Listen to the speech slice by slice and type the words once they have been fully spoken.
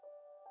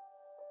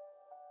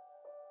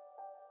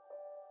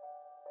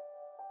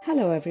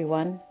Hello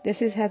everyone,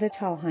 this is Heather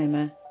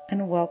Talheimer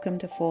and welcome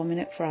to 4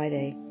 Minute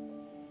Friday.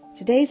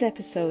 Today's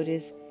episode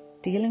is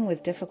Dealing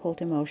with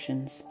Difficult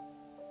Emotions.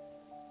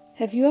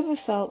 Have you ever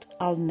felt,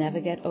 I'll never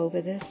get over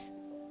this?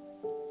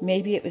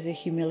 Maybe it was a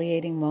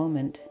humiliating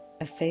moment,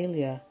 a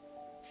failure,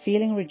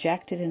 feeling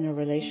rejected in a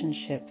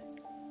relationship,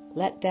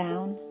 let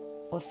down,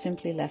 or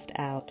simply left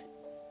out.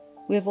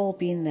 We've all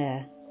been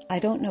there. I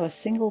don't know a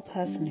single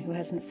person who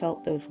hasn't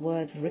felt those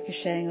words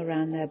ricocheting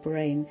around their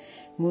brain,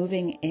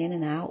 moving in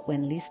and out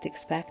when least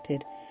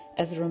expected,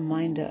 as a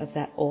reminder of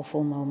that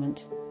awful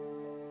moment.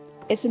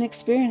 It's an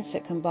experience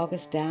that can bog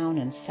us down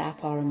and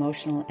sap our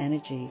emotional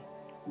energy.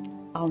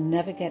 I'll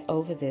never get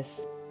over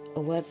this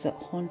are words that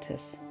haunt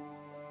us.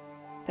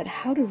 But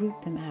how to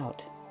root them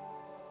out?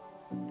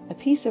 A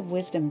piece of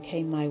wisdom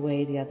came my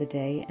way the other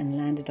day and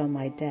landed on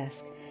my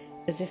desk,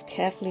 as if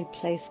carefully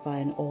placed by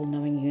an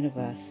all-knowing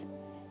universe.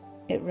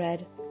 It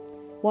read,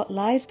 "What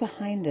lies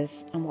behind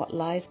us and what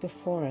lies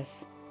before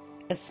us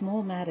are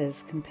small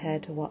matters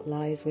compared to what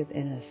lies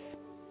within us."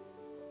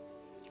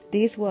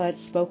 These words,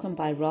 spoken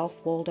by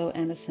Ralph Waldo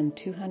Emerson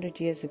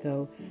 200 years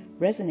ago,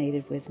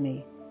 resonated with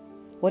me.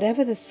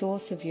 Whatever the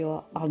source of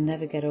your "I'll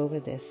never get over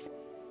this"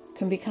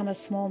 can become a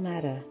small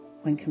matter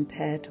when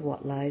compared to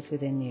what lies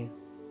within you.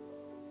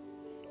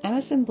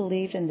 Emerson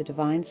believed in the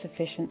divine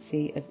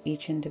sufficiency of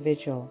each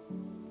individual.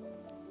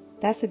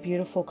 That's a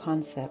beautiful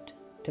concept.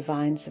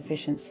 Divine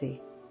sufficiency.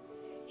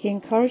 He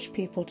encouraged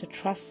people to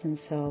trust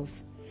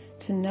themselves,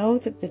 to know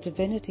that the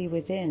divinity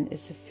within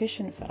is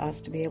sufficient for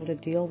us to be able to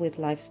deal with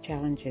life's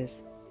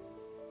challenges.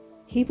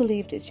 He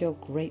believed it's your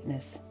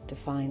greatness to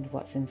find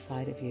what's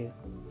inside of you.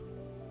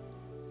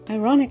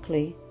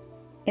 Ironically,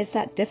 it's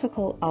that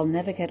difficult "I'll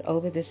never get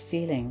over this"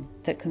 feeling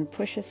that can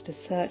push us to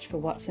search for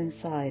what's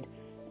inside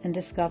and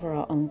discover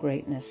our own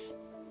greatness.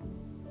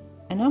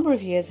 A number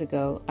of years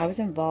ago, I was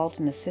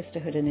involved in a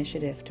sisterhood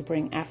initiative to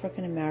bring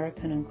African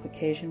American and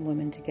Caucasian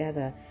women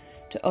together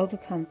to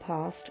overcome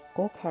past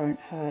or current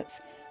hurts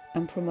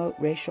and promote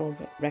racial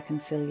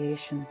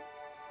reconciliation.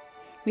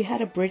 We had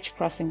a bridge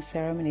crossing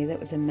ceremony that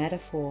was a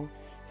metaphor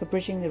for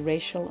bridging the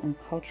racial and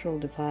cultural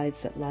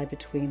divides that lie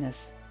between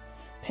us.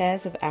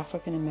 Pairs of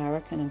African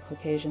American and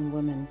Caucasian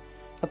women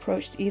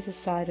approached either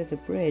side of the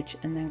bridge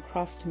and then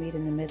crossed to meet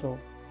in the middle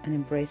and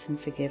embrace in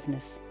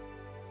forgiveness.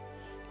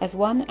 As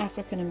one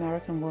African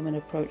American woman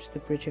approached the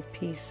Bridge of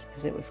Peace,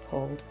 as it was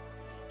called,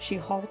 she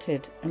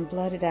halted and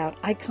blurted out,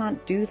 "I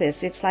can't do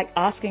this. It's like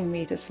asking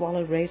me to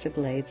swallow razor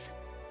blades."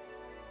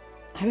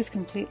 I was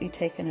completely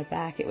taken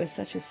aback. It was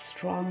such a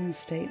strong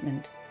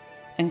statement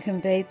and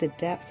conveyed the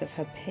depth of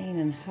her pain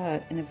and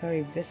hurt in a very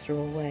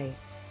visceral way.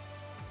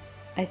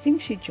 I think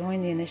she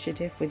joined the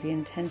initiative with the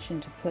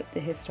intention to put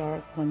the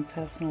historical and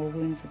personal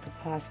wounds of the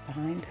past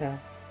behind her.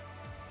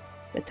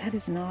 But that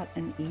is not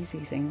an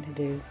easy thing to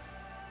do.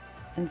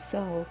 And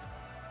so,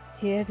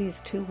 here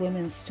these two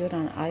women stood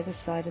on either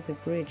side of the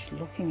bridge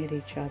looking at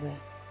each other.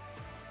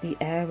 The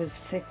air was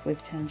thick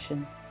with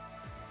tension.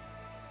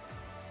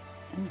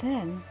 And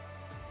then,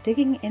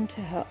 digging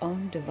into her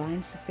own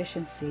divine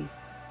sufficiency,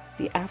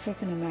 the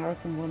African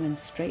American woman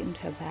straightened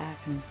her back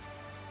and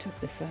took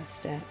the first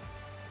step.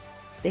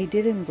 They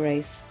did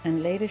embrace,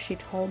 and later she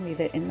told me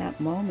that in that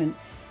moment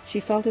she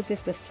felt as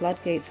if the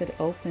floodgates had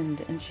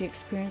opened and she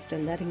experienced a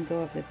letting go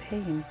of the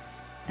pain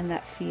and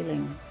that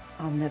feeling,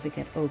 "I'll never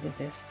get over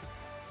this."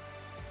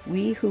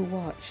 We who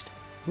watched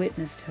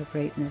witnessed her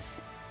greatness.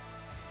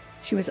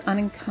 She was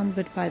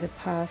unencumbered by the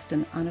past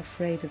and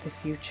unafraid of the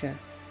future.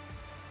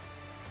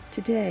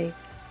 Today,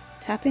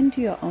 tap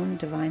into your own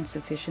divine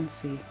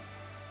sufficiency.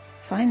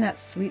 Find that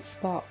sweet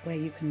spot where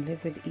you can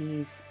live with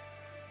ease,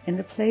 in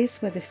the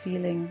place where the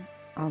feeling,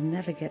 "I'll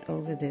never get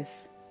over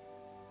this,"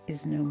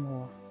 is no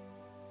more.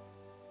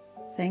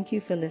 Thank you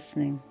for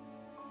listening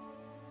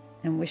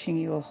and wishing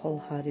you a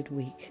wholehearted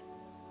week.